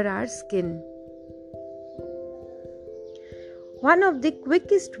under our skin. One of the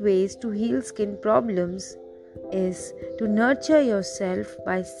quickest ways to heal skin problems is to nurture yourself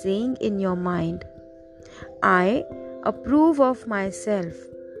by saying in your mind, I approve of myself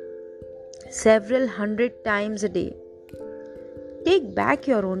several hundred times a day. Take back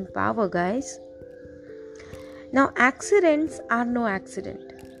your own power, guys. Now, accidents are no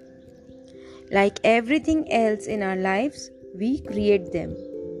accident. Like everything else in our lives, we create them.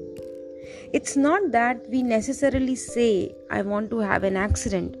 It's not that we necessarily say, I want to have an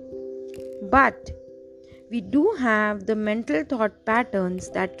accident, but we do have the mental thought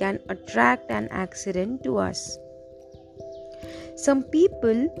patterns that can attract an accident to us. Some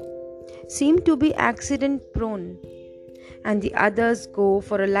people seem to be accident prone, and the others go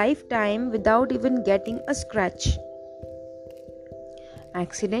for a lifetime without even getting a scratch.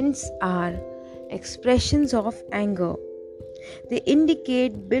 Accidents are expressions of anger. They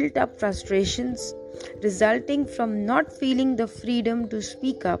indicate built up frustrations resulting from not feeling the freedom to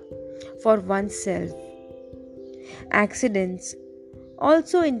speak up for oneself. Accidents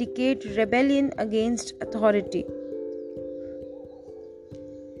also indicate rebellion against authority.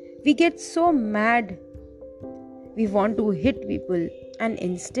 We get so mad we want to hit people, and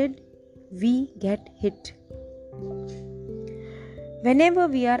instead we get hit. Whenever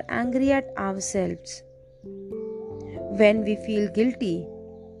we are angry at ourselves, when we feel guilty,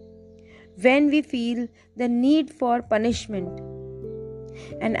 when we feel the need for punishment,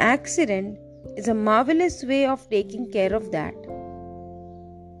 an accident is a marvelous way of taking care of that.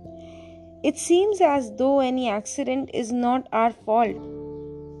 It seems as though any accident is not our fault,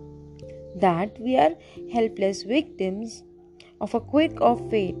 that we are helpless victims of a quirk of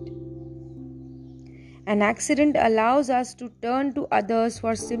fate. An accident allows us to turn to others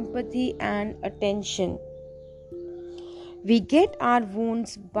for sympathy and attention. We get our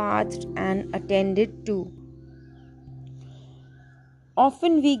wounds bathed and attended to.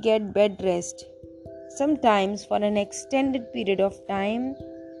 Often we get bed rest, sometimes for an extended period of time,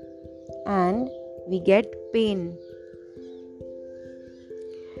 and we get pain.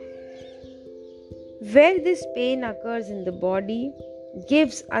 Where this pain occurs in the body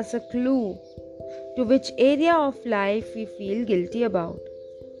gives us a clue to which area of life we feel guilty about.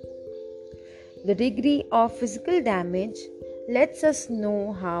 The degree of physical damage lets us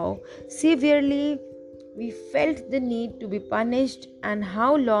know how severely we felt the need to be punished and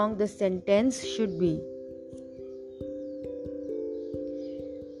how long the sentence should be.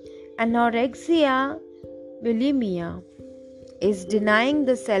 Anorexia bulimia is denying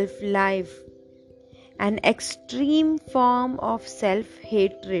the self-life, an extreme form of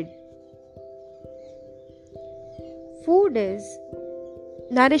self-hatred. Food is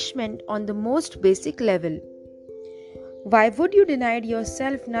nourishment on the most basic level. Why would you deny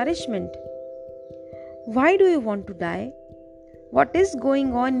yourself nourishment? Why do you want to die? What is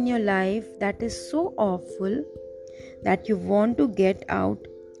going on in your life that is so awful that you want to get out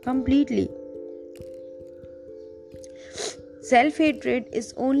completely? Self-hatred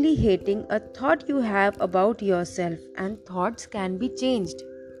is only hating a thought you have about yourself, and thoughts can be changed.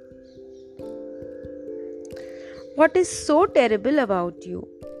 What is so terrible about you?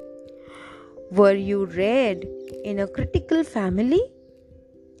 Were you reared in a critical family?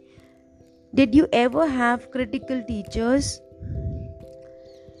 Did you ever have critical teachers?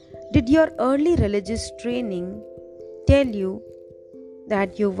 Did your early religious training tell you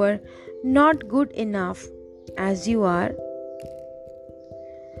that you were not good enough as you are?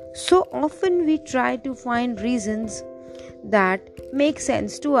 So often we try to find reasons that make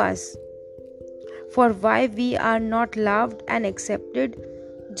sense to us for why we are not loved and accepted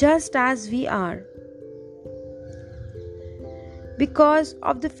just as we are. Because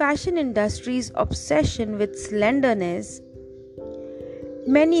of the fashion industry's obsession with slenderness,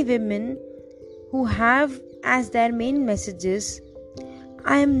 many women who have as their main messages,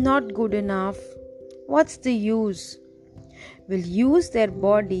 "I am not good enough, what's the use?" will use their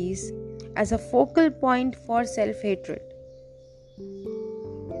bodies as a focal point for self-hatred.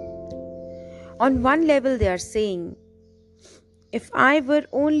 On one level, they are saying, if I were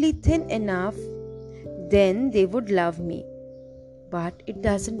only thin enough, then they would love me. But it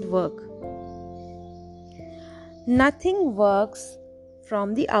doesn't work. Nothing works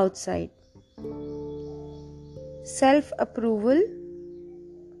from the outside. Self-approval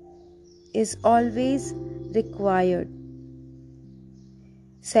is always required.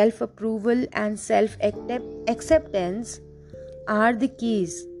 Self-approval and self-acceptance are the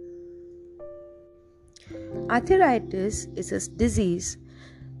keys. Arthritis is a disease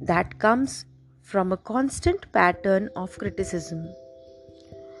that comes from a constant pattern of criticism.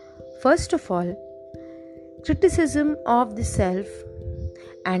 First of all, criticism of the self,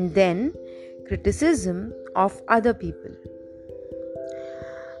 and then criticism of other people.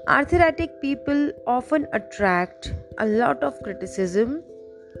 Arthritic people often attract a lot of criticism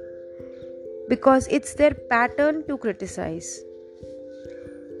because it's their pattern to criticize.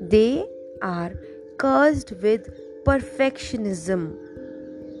 They are cursed with perfectionism,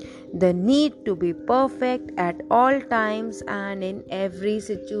 the need to be perfect at all times and in every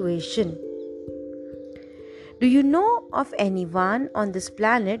situation. Do you know of anyone on this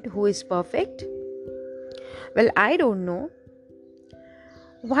planet who is perfect? Well, I don't know.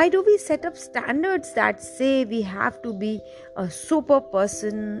 Why do we set up standards that say we have to be a super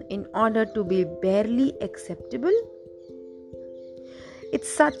person in order to be barely acceptable?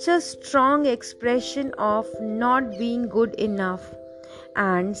 It's such a strong expression of not being good enough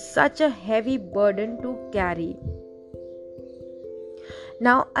and such a heavy burden to carry.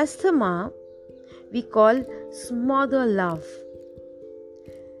 Now, asthma we call smother love.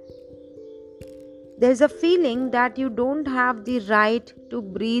 There's a feeling that you don't have the right to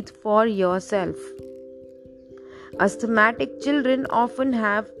breathe for yourself. Asthmatic children often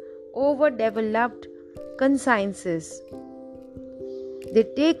have overdeveloped consciences. They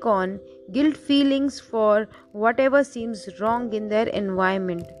take on guilt feelings for whatever seems wrong in their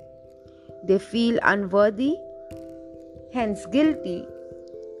environment. They feel unworthy, hence guilty,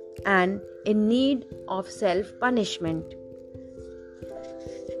 and in need of self-punishment.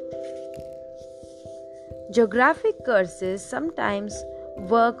 Geographic curses sometimes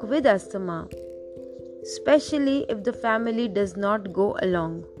work with asthma, especially if the family does not go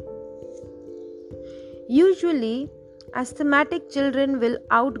along. Usually, asthmatic children will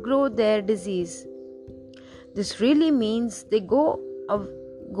outgrow their disease. This really means they go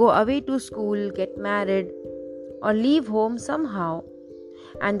away to school, get married, or leave home somehow,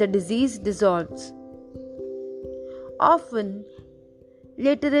 and the disease dissolves. Often,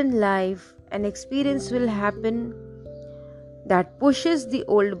 later in life, an experience will happen that pushes the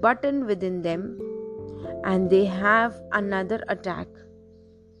old button within them, and they have another attack.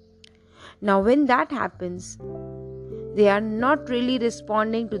 Now, when that happens, they are not really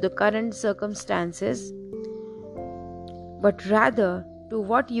responding to the current circumstances, but rather to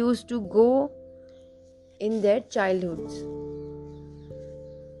what used to go in their childhoods.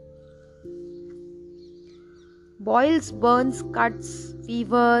 Boils, burns, cuts,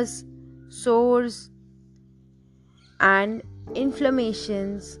 fevers, sores, and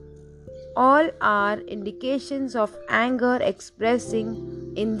inflammations all are indications of anger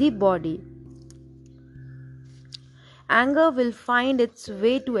expressing in the body. Anger will find its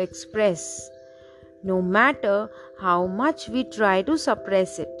way to express, no matter how much we try to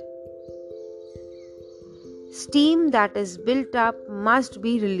suppress it. Steam that is built up must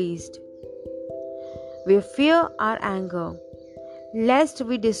be released. We fear our anger, lest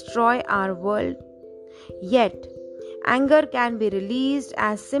we destroy our world. Yet, anger can be released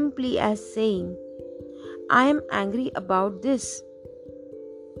as simply as saying, "I am angry about this."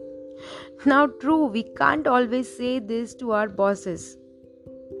 Now, true, we can't always say this to our bosses.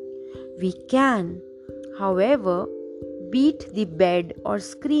 We can, However, beat the bed or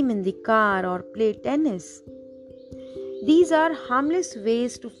scream in the car or play tennis. These are harmless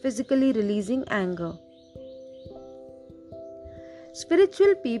ways to physically releasing anger.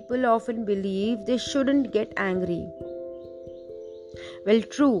 Spiritual people often believe they shouldn't get angry. Well,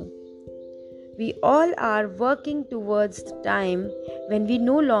 true. We all are working towards the time when we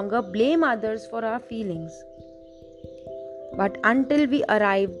no longer blame others for our feelings. But until we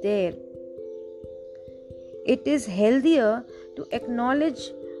arrive there, it is healthier to acknowledge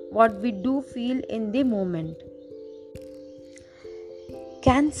what we do feel in the moment.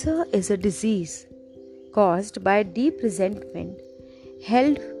 Cancer is a disease caused by deep resentment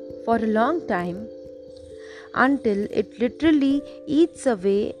held for a long time until it literally eats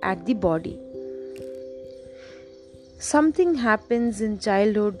away at the body. Something happens in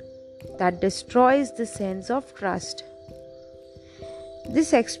childhood that destroys the sense of trust.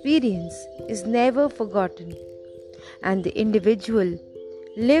 This experience is never forgotten, and the individual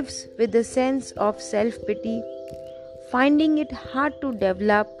lives with a sense of self-pity, finding it hard to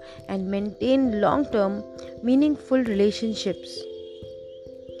develop and maintain long-term, meaningful relationships.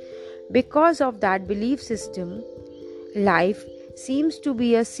 Because of that belief system, life seems to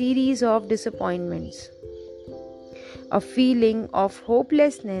be a series of disappointments. A feeling of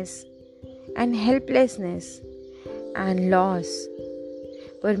hopelessness and helplessness and loss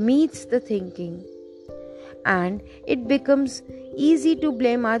permeates the thinking, and it becomes easy to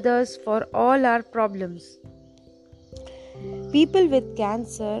blame others for all our problems. People with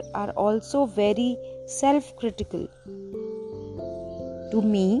cancer are also very self-critical. To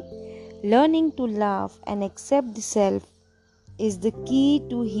me, learning to love and accept the self is the key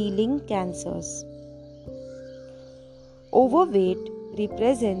to healing cancers. Overweight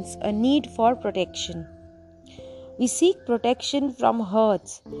represents a need for protection. We seek protection from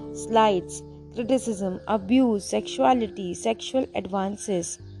hurts, slights, criticism, abuse, sexuality, sexual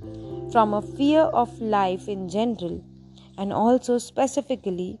advances, from a fear of life in general, and also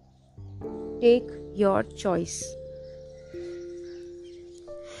specifically, take your choice.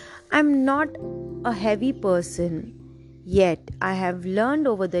 I'm not a heavy person, yet I have learned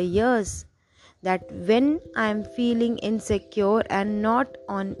over the years that when I am feeling insecure and not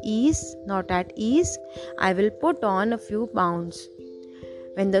at ease, I will put on a few pounds.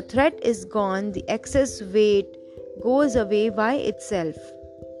 When the threat is gone, the excess weight goes away by itself.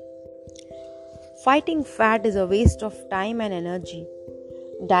 Fighting fat is a waste of time and energy.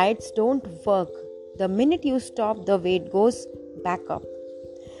 Diets don't work. The minute you stop, the weight goes back up.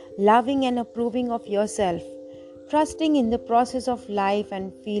 Loving and approving of yourself, trusting in the process of life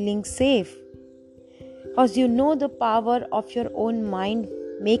and feeling safe. Because you know the power of your own mind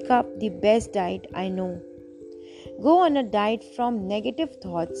make up the best diet I know. Go on a diet from negative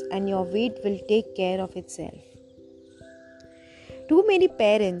thoughts and your weight will take care of itself. Too many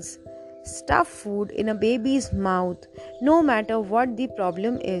parents stuff food in a baby's mouth no matter what the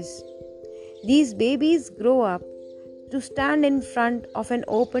problem is. These babies grow up to stand in front of an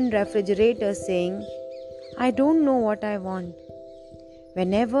open refrigerator saying, "I don't know what I want,"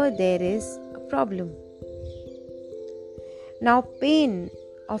 whenever there is a problem. Now, pain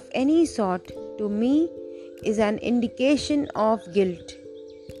of any sort to me is an indication of guilt.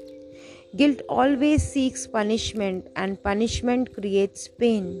 Guilt always seeks punishment, and punishment creates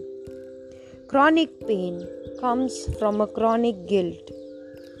pain. Chronic pain comes from a chronic guilt,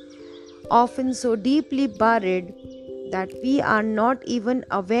 often so deeply buried that we are not even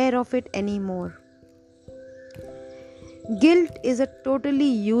aware of it anymore. Guilt is a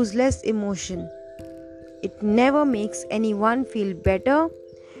totally useless emotion. It never makes anyone feel better,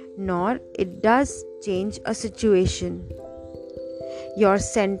 nor it does change a situation. Your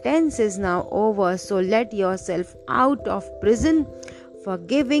sentence is now over, so let yourself out of prison.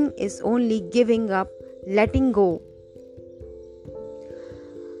 Forgiving is only giving up, letting go.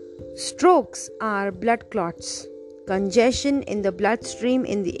 Strokes are blood clots, congestion in the bloodstream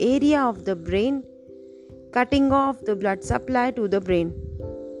in the area of the brain, cutting off the blood supply to the brain.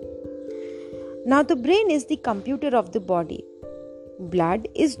 Now, the brain is the computer of the body. Blood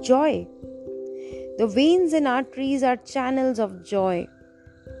is joy. The veins and arteries are channels of joy.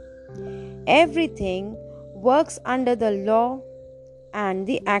 Everything works under the law and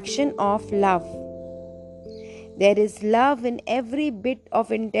the action of love. There is love in every bit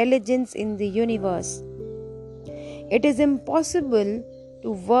of intelligence in the universe. It is impossible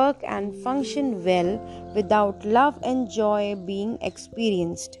to work and function well without love and joy being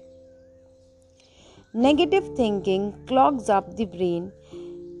experienced. Negative thinking clogs up the brain,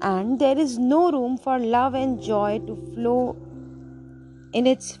 and there is no room for love and joy to flow in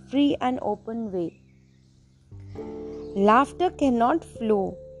its free and open way. Laughter cannot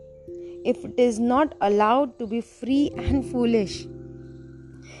flow if it is not allowed to be free and foolish.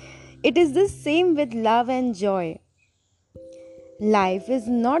 It is the same with love and joy. Life is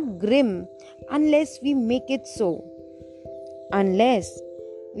not grim unless we make it so, unless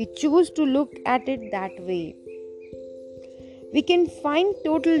we choose to look at it that way. We can find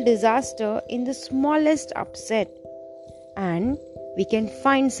total disaster in the smallest upset, and we can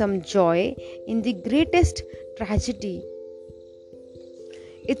find some joy in the greatest tragedy.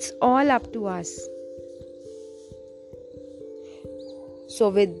 It's all up to us. So,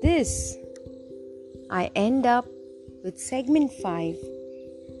 with this, I end up with segment 5.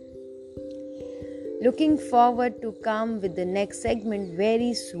 Looking forward to come with the next segment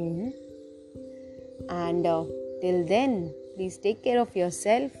very soon. And till then, please take care of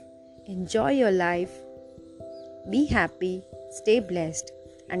yourself, enjoy your life, be happy, stay blessed,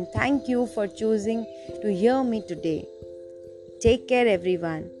 and thank you for choosing to hear me today. Take care,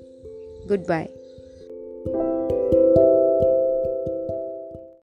 everyone. Goodbye.